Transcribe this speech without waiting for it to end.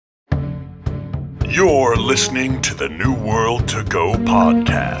You're listening to the New World to Go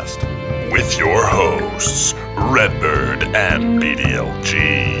podcast with your hosts, Redbird and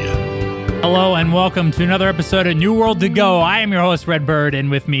BDLG. Hello and welcome to another episode of New World to Go. I am your host, Redbird,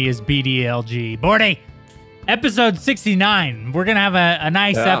 and with me is BDLG. Bordy, episode 69. We're going to have a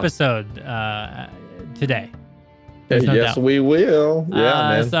nice episode today. Yes, we will.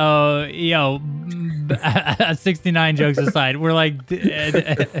 Yeah, man. So, 69 jokes aside, we're like,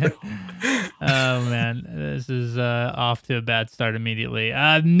 oh, man, this is off to a bad start immediately.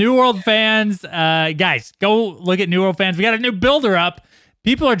 New World fans, guys, go look at New World fans. We got a new builder up.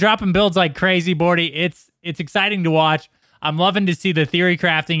 People are dropping builds like crazy, Bordy. It's exciting to watch. I'm loving to see the theory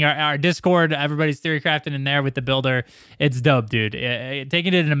crafting, our Discord, everybody's theory crafting in there with the builder. It's dope, dude.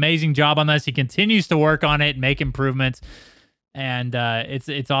 Taking an amazing job on this. He continues to work on it, make improvements, and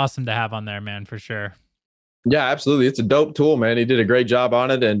it's awesome to have on there, man, for sure. Yeah, absolutely. It's a dope tool, man. He did a great job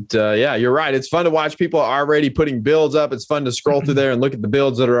on it. And yeah, you're right. It's fun to watch people already putting builds up. It's fun to scroll through there and look at the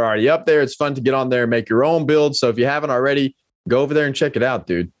builds that are already up there. It's fun to get on there and make your own build. So if you haven't already, go over there and check it out,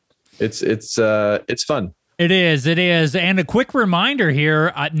 dude. It's fun. It is. And a quick reminder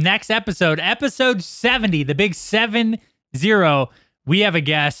here, next episode 70, the big 70, we have a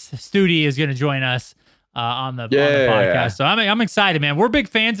guest. Studi is going to join us on the podcast. So I'm excited, man. We're big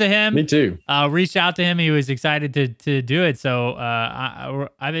fans of him. Me too. Reached out to him. He was excited to do it. So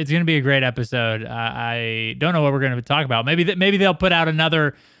it's going to be a great episode. I don't know what we're going to talk about. Maybe they'll put out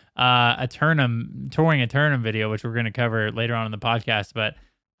another touring a Turnham video, which we're going to cover later on in the podcast. But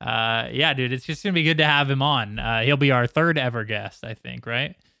yeah, dude, it's just gonna be good to have him on. He'll be our third ever guest, I think,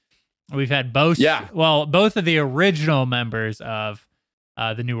 right? We've had both of the original members of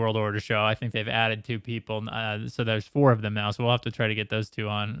the New World Order show. I think they've added 2 people, so there's 4 of them now. So we'll have to try to get those 2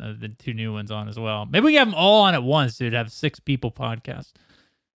 on, the 2 new ones on as well. Maybe we have them all on at once, dude. Have 6 people podcast.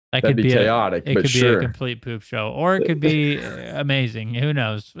 That'd be chaotic. It could be a complete poop show, or it could be amazing. Who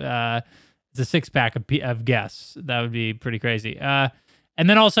knows? It's a 6-pack of guests. That would be pretty crazy. And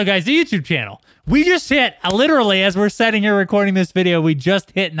then also, guys, the YouTube channel. We just hit, literally, as we're sitting here recording this video, we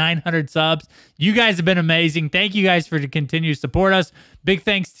just hit 900 subs. You guys have been amazing. Thank you guys for the continued support us. Big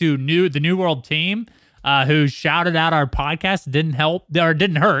thanks to the New World team who shouted out our podcast. Didn't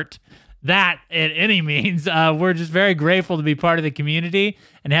hurt that at any means. We're just very grateful to be part of the community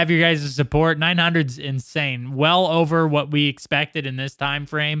and have your guys' support. 900's insane. Well over what we expected in this time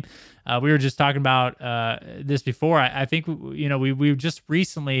frame. We were just talking about this before. I think we just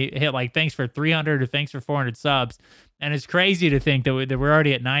recently hit thanks for 300 or thanks for 400 subs, and it's crazy to think that we're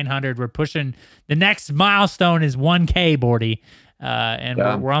already at 900. We're pushing the next milestone is 1K, Bordy,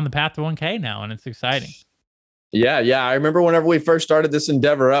 and we're on the path to 1K now, and it's exciting. Yeah. I remember whenever we first started this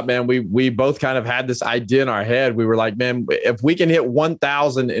endeavor up, man, we both kind of had this idea in our head. We were like, man, if we can hit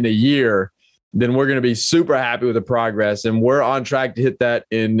 1,000 in a year, then we're going to be super happy with the progress. And we're on track to hit that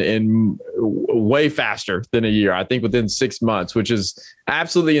in way faster than a year. I think within 6 months, which is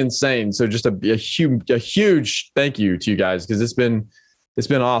absolutely insane. So just a huge thank you to you guys, because it's been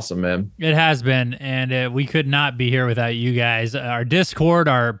awesome, man. It has been. And we could not be here without you guys. Our Discord,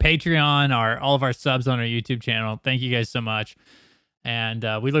 our Patreon, all of our subs on our YouTube channel. Thank you guys so much. And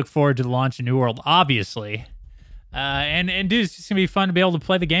we look forward to the launch of New World, obviously. And dude, it's just gonna be fun to be able to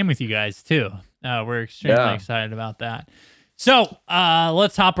play the game with you guys too. We're extremely excited about that. So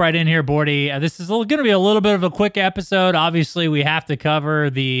let's hop right in here, Bordy. This is going to be a little bit of a quick episode. Obviously, we have to cover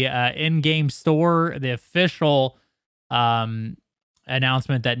the in-game store, the official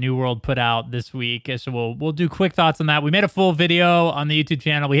announcement that New World put out this week. So we'll do quick thoughts on that. We made a full video on the YouTube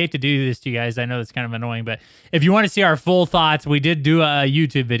channel. We hate to do this to you guys. I know it's kind of annoying, but if you want to see our full thoughts, we did do a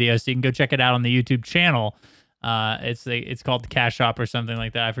YouTube video, so you can go check it out on the YouTube channel. It's called the Cash Shop or something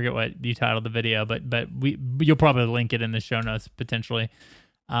like that. I forget what you titled the video, but you'll probably link it in the show notes potentially.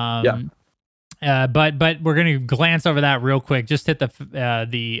 But we're gonna glance over that real quick. Just hit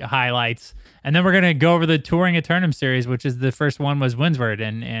the highlights, and then we're gonna go over the Touring a Turnham series, which is the first one was Winsward,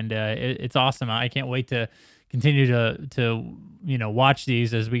 and it's awesome. I can't wait to continue to watch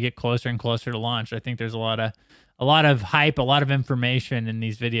these as we get closer and closer to launch. I think there's a lot of hype, a lot of information in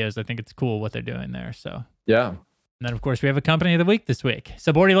these videos. I think it's cool what they're doing there. So yeah. And then of course we have a company of the week this week.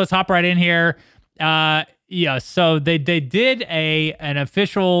 So Bordy, let's hop right in here. So they did an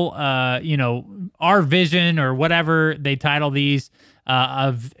official our vision or whatever they title these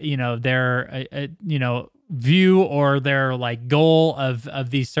of their view or their goal of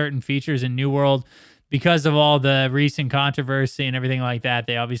these certain features in New World. Because of all the recent controversy and everything like that,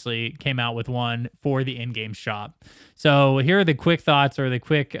 they obviously came out with one for the in-game shop. So here are the quick thoughts or the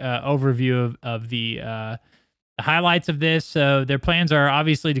quick overview of the The highlights of this, so their plans are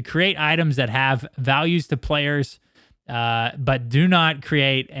obviously to create items that have values to players, but do not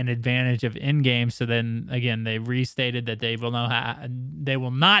create an advantage of in-game. So then again, they restated that they will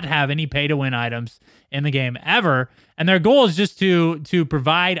not have any pay-to-win items in the game ever. And their goal is just to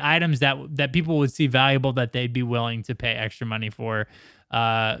provide items that people would see valuable, that they'd be willing to pay extra money for,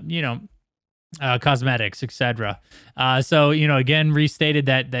 cosmetics, etc. So, again, restated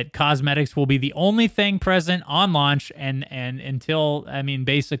that cosmetics will be the only thing present on launch and until,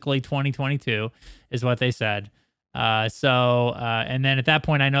 basically 2022 is what they said. And then at that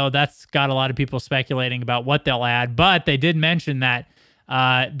point, I know that's got a lot of people speculating about what they'll add, but they did mention that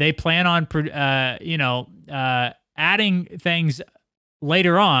they plan on, adding things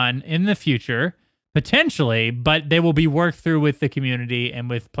later on in the future, potentially, but they will be worked through with the community and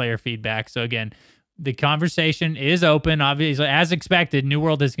with player feedback. So again, the conversation is open. Obviously, as expected, New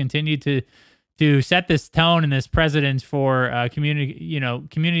World has continued to set this tone and this precedence for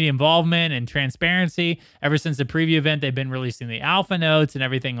community involvement and transparency. Ever since the preview event, they've been releasing the alpha notes and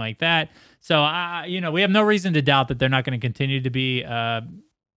everything like that. So, we have no reason to doubt that they're not going to continue to be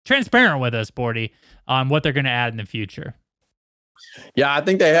transparent with us, Bordy, on what they're going to add in the future. Yeah, I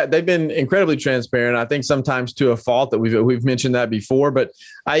think they've been incredibly transparent. I think sometimes to a fault that we've mentioned that before, but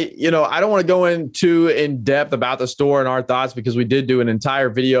I don't want to go in depth about the store and our thoughts, because we did do an entire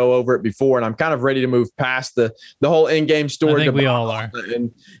video over it before, and I'm kind of ready to move past the whole in-game store. I think we all are.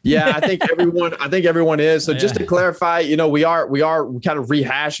 And yeah, I think everyone is. So just to clarify, we are kind of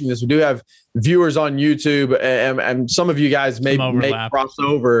rehashing this. We do have viewers on YouTube, and some of you guys may cross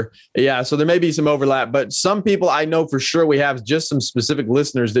over. Yeah, so there may be some overlap, but some people I know for sure we have just some specific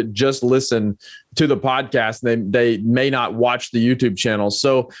listeners that just listen to the podcast. And they may not watch the YouTube channel.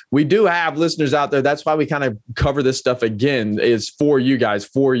 So we do have listeners out there. That's why we kind of cover this stuff again, is for you guys,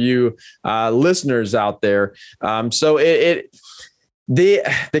 for you listeners out there. So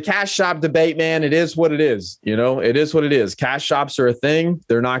the cash shop debate, man, it is what it is. It is what it is. Cash shops are a thing.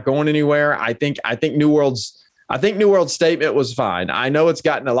 They're not going anywhere. I think New World's statement was fine. I know it's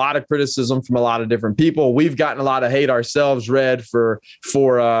gotten a lot of criticism from a lot of different people. We've gotten a lot of hate ourselves, Red, for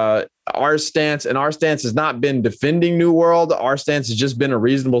our stance, and our stance has not been defending New World. Our stance has just been a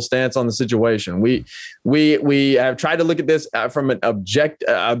reasonable stance on the situation. We have tried to look at this from an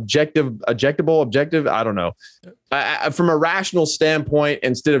objective. I don't know. From a rational standpoint,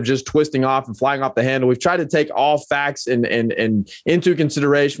 instead of just twisting off and flying off the handle, we've tried to take all facts and into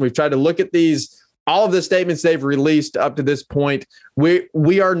consideration. We've tried to look at all of the statements they've released up to this point.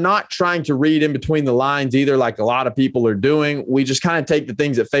 We are not trying to read in between the lines either, like a lot of people are doing. We just kind of take the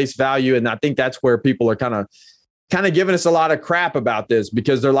things at face value. And I think that's where people are kind of giving us a lot of crap about this,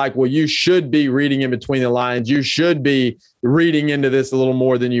 because they're like, well, you should be reading in between the lines. You should be reading into this a little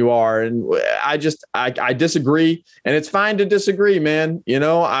more than you are. And I disagree, and it's fine to disagree, man.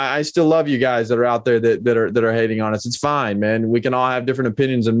 I still love you guys that are out there that are hating on us. It's fine, man. We can all have different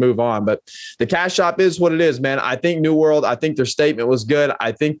opinions and move on, but the cash shop is what it is, man. I think New World, I think their statement was good.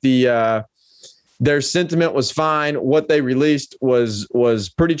 I think their sentiment was fine. What they released was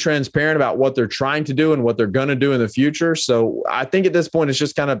pretty transparent about what they're trying to do and what they're going to do in the future. So I think at this point, it's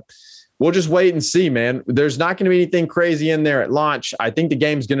just we'll just wait and see, man. There's not going to be anything crazy in there at launch. I think the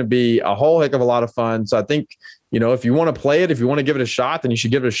game's going to be a whole heck of a lot of fun. So I think, if you want to play it, if you want to give it a shot, then you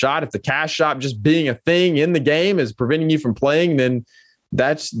should give it a shot. If the cash shop just being a thing in the game is preventing you from playing, then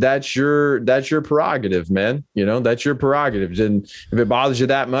that's your prerogative, man. That's your prerogative. And if it bothers you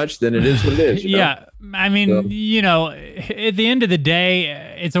that much, then it is what it is. Yeah. I mean, at the end of the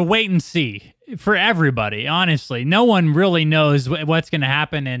day, it's a wait and see for everybody. Honestly, no one really knows what's going to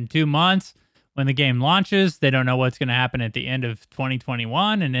happen in 2 months when the game launches. They don't know what's going to happen at the end of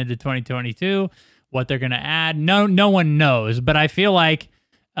 2021 and into 2022, what they're going to add. No one knows, but I feel like,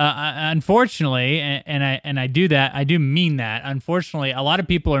 unfortunately, and I do mean that. Unfortunately, a lot of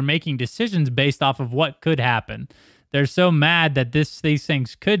people are making decisions based off of what could happen. They're so mad that these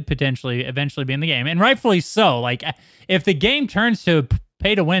things could potentially eventually be in the game, and rightfully so. Like, if the game turns to a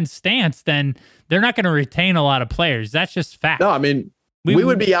pay-to-win stance, then they're not going to retain a lot of players. That's just fact. No, I mean, we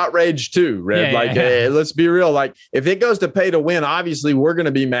would be outraged too, Red. Let's be real. Like, if it goes to pay to win, obviously we're going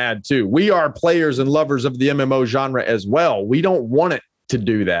to be mad too. We are players and lovers of the MMO genre as well. We don't want it to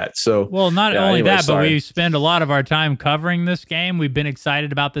do that. So, well, not only that, but we spend a lot of our time covering this game. We've been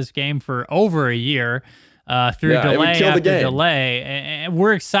excited about this game for over a year, through delay after delay, and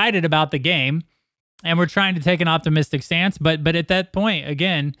we're excited about the game, and we're trying to take an optimistic stance. But at that point,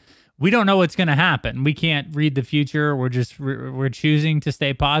 again, we don't know what's going to happen. We can't read the future. We're choosing to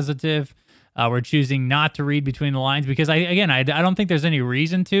stay positive. We're choosing not to read between the lines because I don't think there's any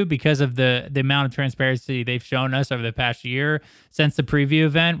reason to, because of the amount of transparency they've shown us over the past year since the preview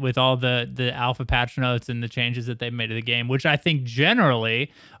event, with all the alpha patch notes and the changes that they've made to the game, which I think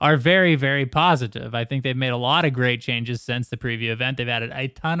generally are very, very positive. I think they've made a lot of great changes since the preview event. They've added a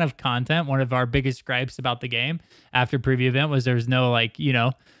ton of content. One of our biggest gripes about the game after preview event was there's no, like, you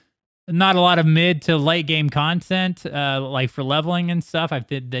know, not a lot of mid to late game content, like for leveling and stuff.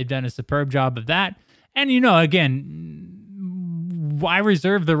 They've done a superb job of that. And, you know, again, I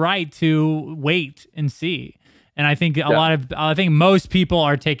reserve the right to wait and see. And I think I think most people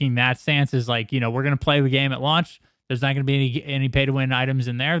are taking that stance, is like, you know, we're going to play the game at launch. There's not going to be any pay to win items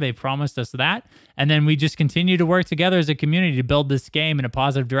in there. They promised us that. And then we just continue to work together as a community to build this game in a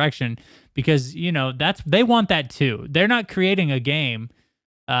positive direction, because, you know, they want that too. They're not creating a game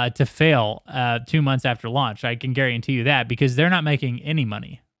to fail 2 months after launch. I can guarantee you that, because they're not making any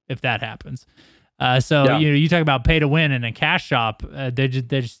money if that happens. You know, you talk about pay to win in a cash shop.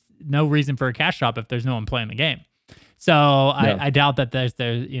 There's no reason for a cash shop if there's no one playing the game. So I doubt that that's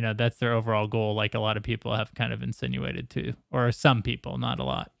their overall goal, like a lot of people have kind of insinuated too, or some people, not a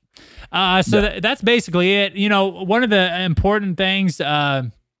lot. That's basically it. You know, one of the important things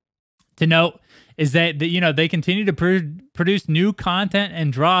to note is that you know, they continue to produce new content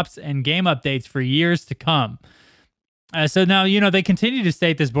and drops and game updates for years to come. So now, you know, they continue to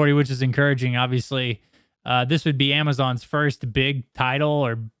state this, Bordy, which is encouraging. Obviously, this would be Amazon's first big title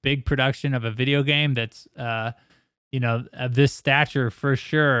or big production of a video game that's, you know, of this stature for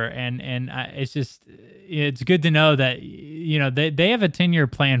sure. And it's just, it's good to know that, you know, they have a 10-year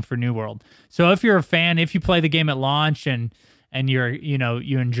plan for New World. So if you're a fan, if you play the game at launch and you're, you know,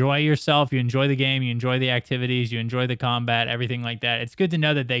 you enjoy yourself, you enjoy the game, you enjoy the activities, you enjoy the combat, everything like that, it's good to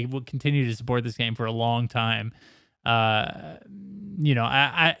know that they will continue to support this game for a long time. You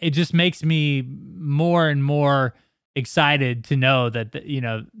know, it just makes me more and more excited to know that, you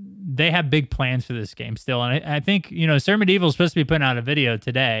know, they have big plans for this game still. And I think, you know, Sir Medieval is supposed to be putting out a video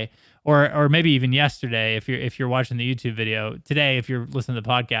today, or maybe even yesterday, if you're watching the YouTube video, today, if you're listening to the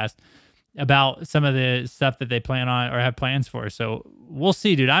podcast, about some of the stuff that they plan on or have plans for. So we'll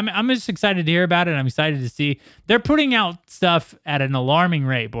see, dude. I'm just excited to hear about it. I'm excited to see they're putting out stuff at an alarming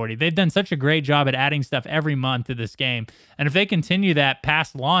rate, Bordy. They've done such a great job at adding stuff every month to this game. And if they continue that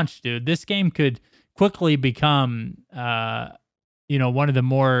past launch, dude, this game could quickly become, you know, one of the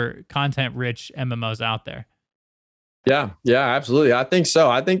more content-rich MMOs out there. Yeah, absolutely. I think so.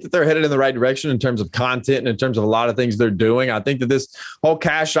 I think that they're headed in the right direction in terms of content and in terms of a lot of things they're doing. I think that this whole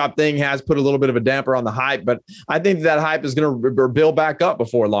cash shop thing has put a little bit of a damper on the hype, but I think that hype is going to build back up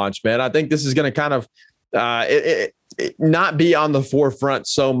before launch, man. I think this is going to kind of not be on the forefront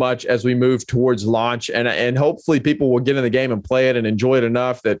so much as we move towards launch, and hopefully people will get in the game and play it and enjoy it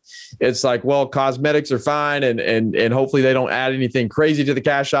enough that it's like, well, cosmetics are fine, and hopefully they don't add anything crazy to the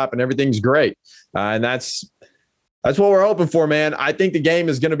cash shop and everything's great. And that's what we're hoping for, man. I think the game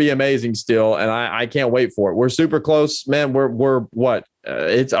is going to be amazing still, and I can't wait for it. We're super close, man. We're what?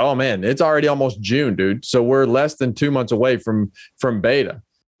 It's already almost June, dude. So we're less than 2 months away from beta.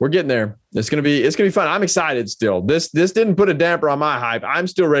 We're getting there. It's gonna be fun. I'm excited still. This didn't put a damper on my hype. I'm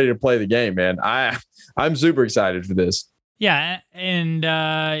still ready to play the game, man. I'm super excited for this. Yeah, and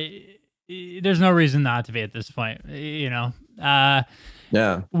there's no reason not to be at this point. You know.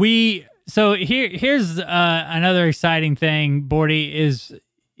 Yeah. So here's another exciting thing, Bordy, is,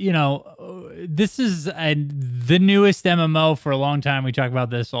 you know, this is the newest MMO for a long time. We talk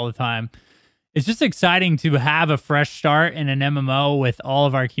about this all the time. It's just exciting to have a fresh start in an MMO with all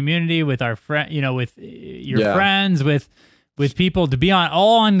of our community, with our friend, you know, with your friends, with people, to be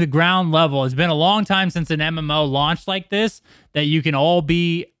all on the ground level. It's been a long time since an MMO launched like this, that you can all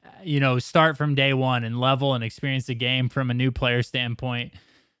be, you know, start from day one and level and experience the game from a new player standpoint.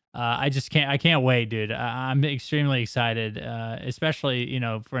 I can't wait, dude. I'm extremely excited, especially, you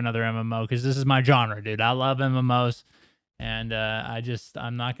know, for another MMO, because this is my genre, dude. I love MMOs, and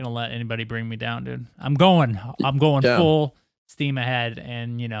I'm not gonna let anybody bring me down, dude. I'm going full steam ahead,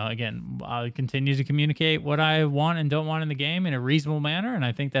 and, you know, again, I'll continue to communicate what I want and don't want in the game in a reasonable manner, and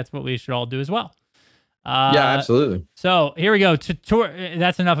I think that's what we should all do as well. Yeah, absolutely. So here we go.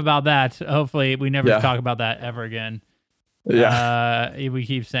 That's enough about that. Hopefully, we never talk about that ever again. Yeah, we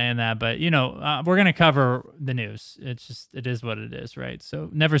keep saying that, but, you know, we're gonna cover the news. It is what it is, right? So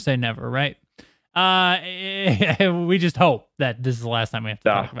never say never, right? We just hope that this is the last time we have to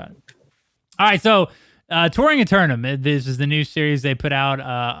talk about it. All right, so Touring Eternum. This is the new series they put out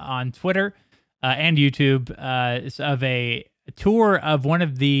on Twitter and YouTube of a tour of one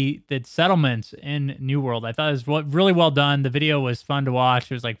of the settlements in New World. I thought it was really well done. The video was fun to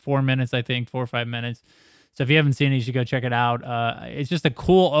watch. It was like 4 minutes, I think, 4 or 5 minutes. So if you haven't seen it, you should go check it out. It's just a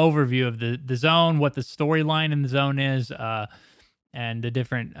cool overview of the zone, what the storyline in the zone is, and the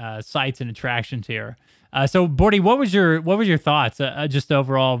different sites and attractions here. So, Bordy, what was your thoughts just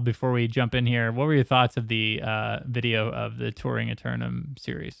overall before we jump in here? What were your thoughts of the video of the Touring Eternum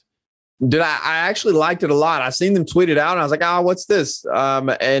series? Dude, I actually liked it a lot. I seen them tweet it out, and I was like, "Oh, what's this?"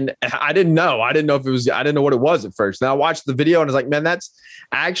 And I didn't know. I didn't know if it was. I didn't know what it was at first. Then I watched the video, and I was like, "Man, that's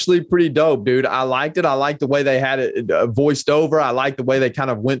actually pretty dope, dude." I liked it. I liked the way they had it voiced over. I liked the way they kind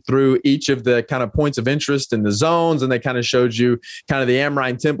of went through each of the kind of points of interest in the zones, and they kind of showed you kind of the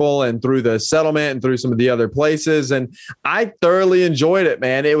Amrine Temple and through the settlement and through some of the other places. And I thoroughly enjoyed it,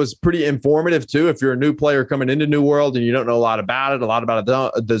 man. It was pretty informative too. If you're a new player coming into New World and you don't know a lot about it, a lot about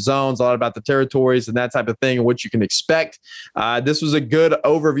the zones, a lot about the territories and that type of thing and what you can expect. This was a good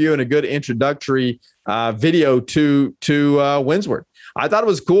overview and a good introductory video to Windsward. I thought it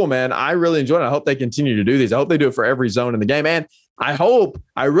was cool, man. I really enjoyed it. I hope they continue to do these. I hope they do it for every zone in the game. And I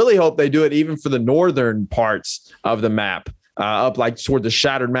really hope they do it even for the northern parts of the map. Up like toward the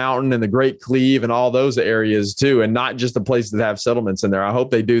Shattered Mountain and the Great Cleave and all those areas too, and not just the places that have settlements in there. I hope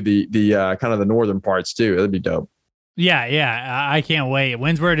they do the kind of the northern parts too. That'd be dope. Yeah, I can't wait.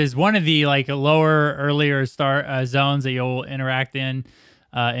 Windsward is one of the like lower, earlier start zones that you'll interact in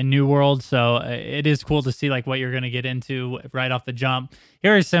New World. So it is cool to see like what you're going to get into right off the jump.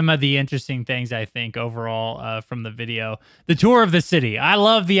 Here are some of the interesting things I think overall from the video. The tour of the city. I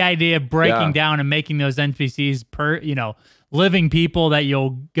love the idea of breaking down and making those NPCs living people that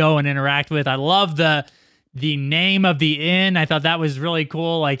you'll go and interact with. I love the name of the inn. I thought that was really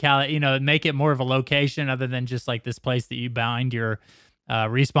cool. Like how, make it more of a location other than just like this place that you bind your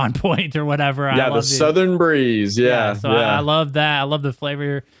respawn point or whatever. Yeah, the Southern Breeze. Yeah. I love that. I love the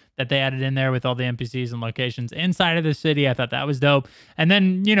flavor that they added in there with all the NPCs and locations inside of the city. I thought that was dope. And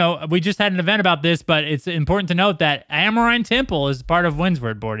then, we just had an event about this, but it's important to note that Amrine Temple is part of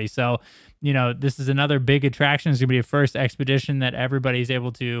Windsward, Bordy. So, this is another big attraction. It's going to be a first expedition that everybody's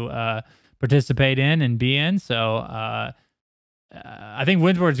able to participate in and be in. So I think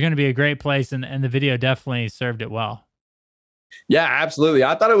Windsward is going to be a great place, and the video definitely served it well. Yeah, absolutely.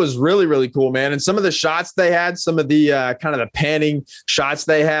 I thought it was really, really cool, man. And some of the shots they had, some of the kind of the panning shots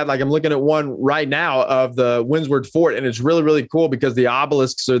they had, like I'm looking at one right now of the Windsward Fort, and it's really, really cool because the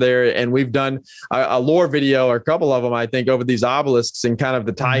obelisks are there. And we've done a lore video, or a couple of them, I think, over these obelisks and kind of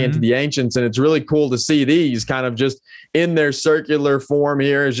the tie into the ancients. And it's really cool to see these kind of just in their circular form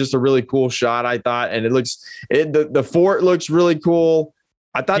here. Is just a really cool shot, I thought. And the fort looks really cool.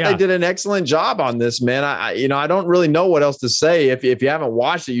 I thought they did an excellent job on this, man. I don't really know what else to say. If you haven't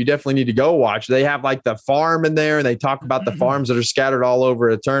watched it, you definitely need to go watch. They have like the farm in there, and they talk about the farms that are scattered all over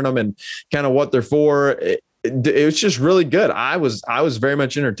Eternum and kind of what they're for. It was just really good. I was very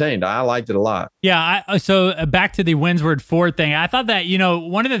much entertained. I liked it a lot. Yeah. So back to the Windsward Fort thing. I thought that,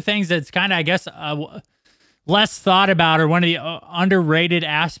 one of the things that's kind of, I guess, less thought about, or one of the underrated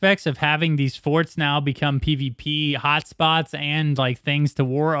aspects of having these forts now become PvP hotspots and like things to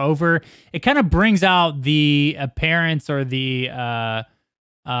war over, it kind of brings out the appearance or the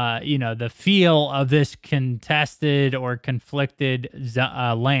the feel of this contested or conflicted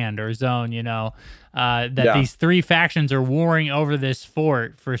land or zone. These three factions are warring over this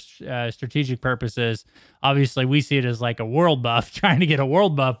fort for strategic purposes. Obviously, we see it as like a world buff, trying to get a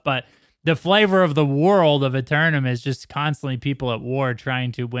world buff, but the flavor of the world of Eternum is just constantly people at war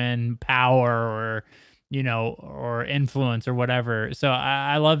trying to win power or, or influence or whatever. So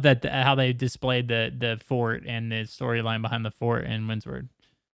I love that how they displayed the fort and the storyline behind the fort in Windsward.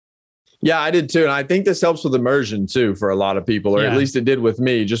 Yeah, I did too. And I think this helps with immersion too for a lot of people, or at least it did with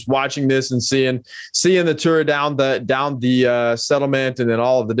me. Just watching this and seeing the tour down the settlement and then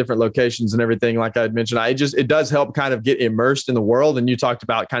all of the different locations and everything, like I had mentioned, it does help kind of get immersed in the world. And you talked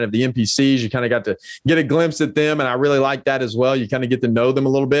about kind of the NPCs. You kind of got to get a glimpse at them. And I really like that as well. You kind of get to know them a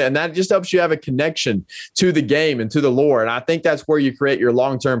little bit. And that just helps you have a connection to the game and to the lore. And I think that's where you create your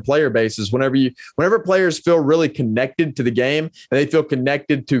long-term player bases. Whenever players feel really connected to the game and they feel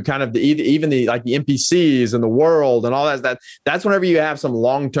connected to kind of even the NPCs and the world and all that's whenever you have some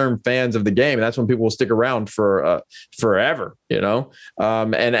long-term fans of the game, and that's when people will stick around for forever,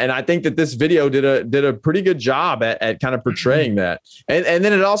 and I think that this video did a pretty good job at kind of portraying that, and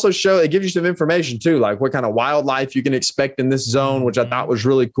then it also it gives you some information too, like what kind of wildlife you can expect in this zone, which I thought was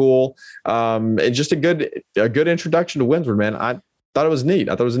really cool, and just a good introduction to Windsward, man. thought it was neat.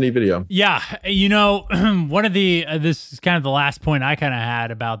 I thought it was a neat video. Yeah, one of the this is kind of the last point I kind of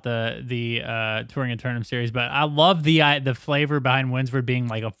had about the Touring and Tournament series, but I love the flavor behind Windsward being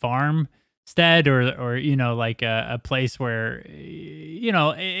like a farmstead or like a place where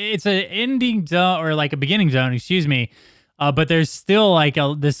it's an ending zone or like a beginning zone, excuse me. But there's still like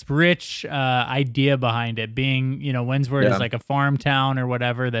this rich idea behind it being, Windsward is like a farm town or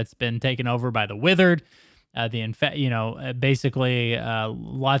whatever that's been taken over by the Withered. Basically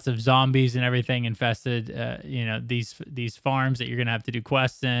lots of zombies and everything infested, these farms that you're going to have to do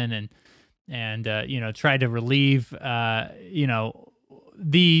quests in and try to relieve,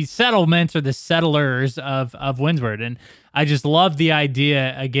 the settlements or the settlers of Windsward. And I just love the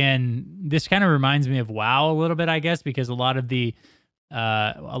idea. Again, this kind of reminds me of WoW a little bit, I guess, because a lot of the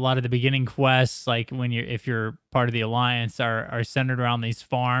beginning quests, like if you're part of the Alliance, are centered around these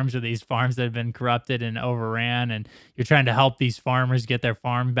farms or these farms that have been corrupted and overran, and you're trying to help these farmers get their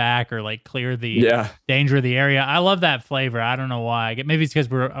farm back or like clear the danger of the area. I love that flavor. I don't know why. Maybe it's because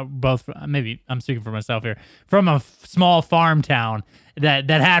we're both. Maybe I'm speaking for myself here. From a small farm town that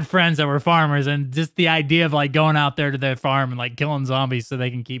had friends that were farmers, and just the idea of like going out there to their farm and like killing zombies so they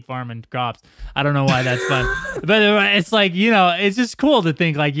can keep farming crops. I don't know why that's fun, but it's like, it's just cool to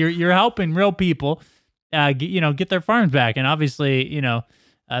think like you're helping real people, get their farms back. And obviously,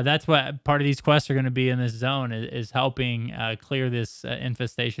 that's what part of these quests are going to be in this zone is helping clear this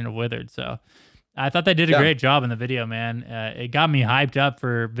infestation of Withered. So I thought they did a great job in the video, man. It got me hyped up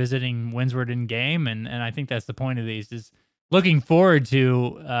for visiting Windsward in game. And I think that's the point of these is looking forward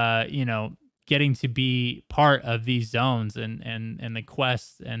to, getting to be part of these zones and the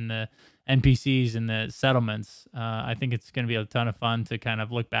quests and the NPCs and the settlements. I think it's going to be a ton of fun to kind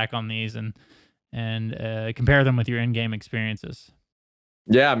of look back on these and compare them with your in-game experiences.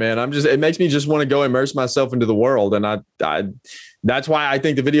 Yeah, man. It makes me just want to go immerse myself into the world. And I that's why I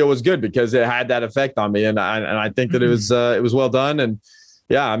think the video was good, because it had that effect on me. And I think that it was well done. And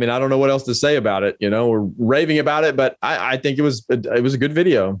yeah, I mean, I don't know what else to say about it. We're raving about it, but I think it was a good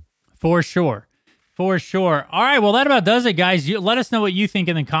video. For sure. All right. Well, that about does it, guys. Let us know what you think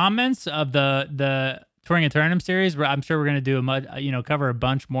in the comments of the Touring and Tournament series. I'm sure we're going to do cover a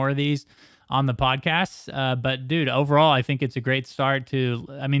bunch more of these on the podcast. But dude, overall, I think it's a great start to,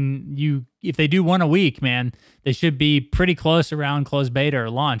 if they do one a week, man, they should be pretty close around closed beta or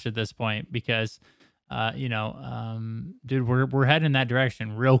launch at this point, because dude, we're heading in that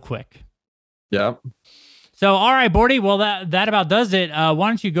direction real quick. Yeah. So, all right, Bordy. Well, that about does it. Why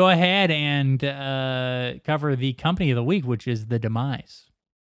don't you go ahead and cover the company of the week, which is the Demise.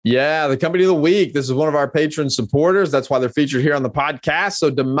 Yeah, the company of the week. This is one of our patron supporters. That's why they're featured here on the podcast. So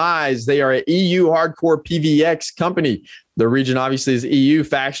Demise, they are an EU hardcore PvX company. The region obviously is EU.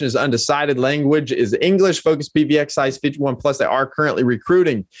 Faction is undecided. Language is English. Focus PvX size 51 plus. They are currently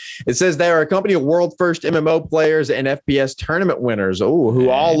recruiting. It says they are a company of world first MMO players and FPS tournament winners. Who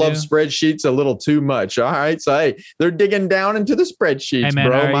all love spreadsheets a little too much. All right, so hey, they're digging down into the spreadsheets, hey, man,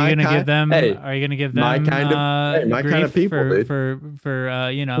 bro. Are you gonna give them my kind of people for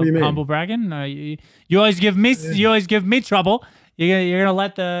humble bragging? You always give me trouble. You're gonna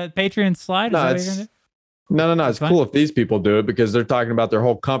let the Patreon slide? No, it's cool if these people do it, because they're talking about their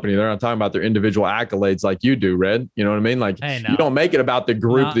whole company. They're not talking about their individual accolades like you do, Red. You know what I mean? Like, you don't make it about the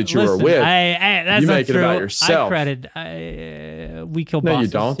group that you were with. That's you make it about yourself. We kill bosses. No, you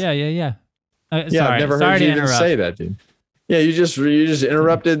don't. Yeah. I've never heard you even say that, dude. Yeah, you just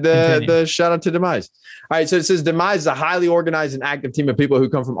interrupted the shout out to Demise. All right, so it says Demise is a highly organized and active team of people who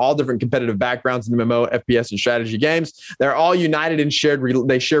come from all different competitive backgrounds in the MMO, FPS, and strategy games. They're all united and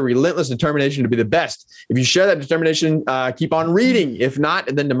they share relentless determination to be the best. If you share that determination, keep on reading. If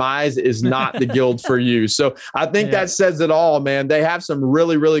not, then Demise is not the guild for you. So I think that says it all, man. They have some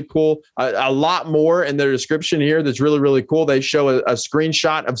really, really cool, a lot more in their description here that's really, really cool. They show a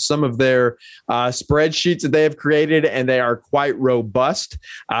screenshot of some of their spreadsheets that they have created, and they are quite robust.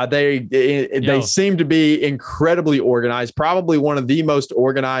 They seem to be incredibly organized, probably one of the most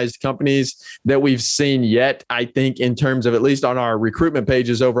organized companies that we've seen yet, I think, in terms of, at least on our recruitment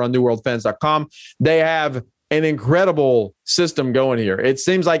pages over on newworldfans.com. They have an incredible system going here. It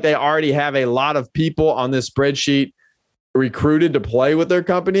seems like they already have a lot of people on this spreadsheet recruited to play with their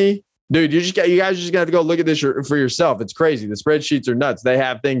company. Dude, you guys just got to go look at this for yourself. It's crazy. The spreadsheets are nuts. They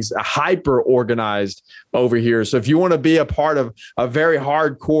have things hyper organized over here. So if you want to be a part of a very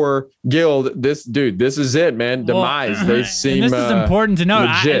hardcore guild, this is it, man. Demise. They seem. And this is important to note.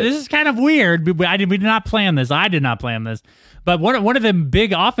 This is kind of weird. We did not plan this. I did not plan this. But one of the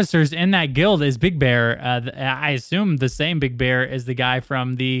big officers in that guild is Big Bear. I assume the same Big Bear as the guy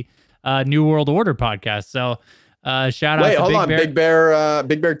from the New World Order podcast. So. Shout out Wait, to hold on, Big Bear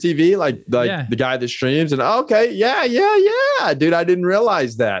TV, like Yeah. the guy that streams. And okay, yeah, dude, I didn't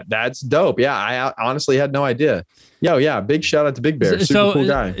realize that. That's dope. Yeah, I honestly had no idea. Big shout out to Big Bear, super cool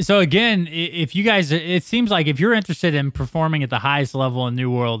guy. So again, if you guys, it seems like if you're interested in performing at the highest level in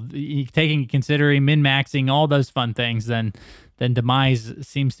New World, considering min-maxing, all those fun things, then Demise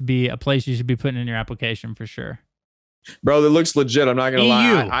seems to be a place you should be putting in your application for sure. Bro, it looks legit. I'm not gonna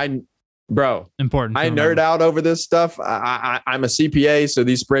lie. Bro, important. I nerd out over this stuff. I'm a CPA, so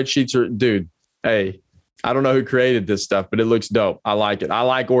these spreadsheets are, dude. Hey, I don't know who created this stuff, but it looks dope. I like it. I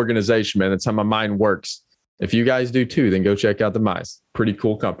like organization, man. That's how my mind works. If you guys do too, then go check out Demise. Pretty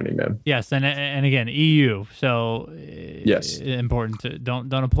cool company, man. Yes, and again, EU. So yes, important to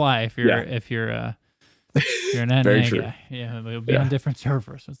don't apply if you're an NA guy. Yeah, it'll be on different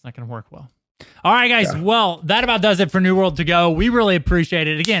servers, so it's not going to work well. All right, guys. Yeah. Well, that about does it for New World to Go. We really appreciate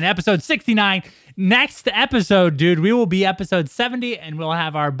it. Again, episode 69. Next episode, dude, we will be episode 70, and we'll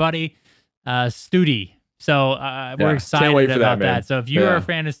have our buddy Studi. So we're excited about that. So if you are a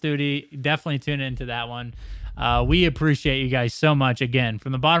fan of Studi, definitely tune into that one. We appreciate you guys so much. Again,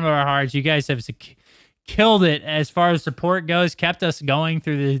 from the bottom of our hearts, you guys have killed it as far as support goes, kept us going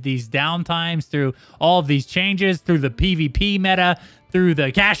through these downtimes, through all of these changes, through the PvP meta, through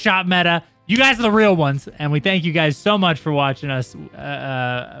the cash shop meta. You guys are the real ones, and we thank you guys so much for watching us.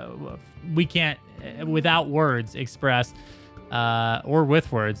 We can't, without words, express, or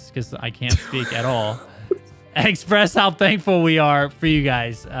with words, because I can't speak at all, express how thankful we are for you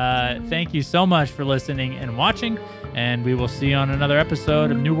guys. Thank you so much for listening and watching, and we will see you on another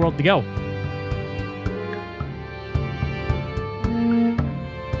episode of New World to Go.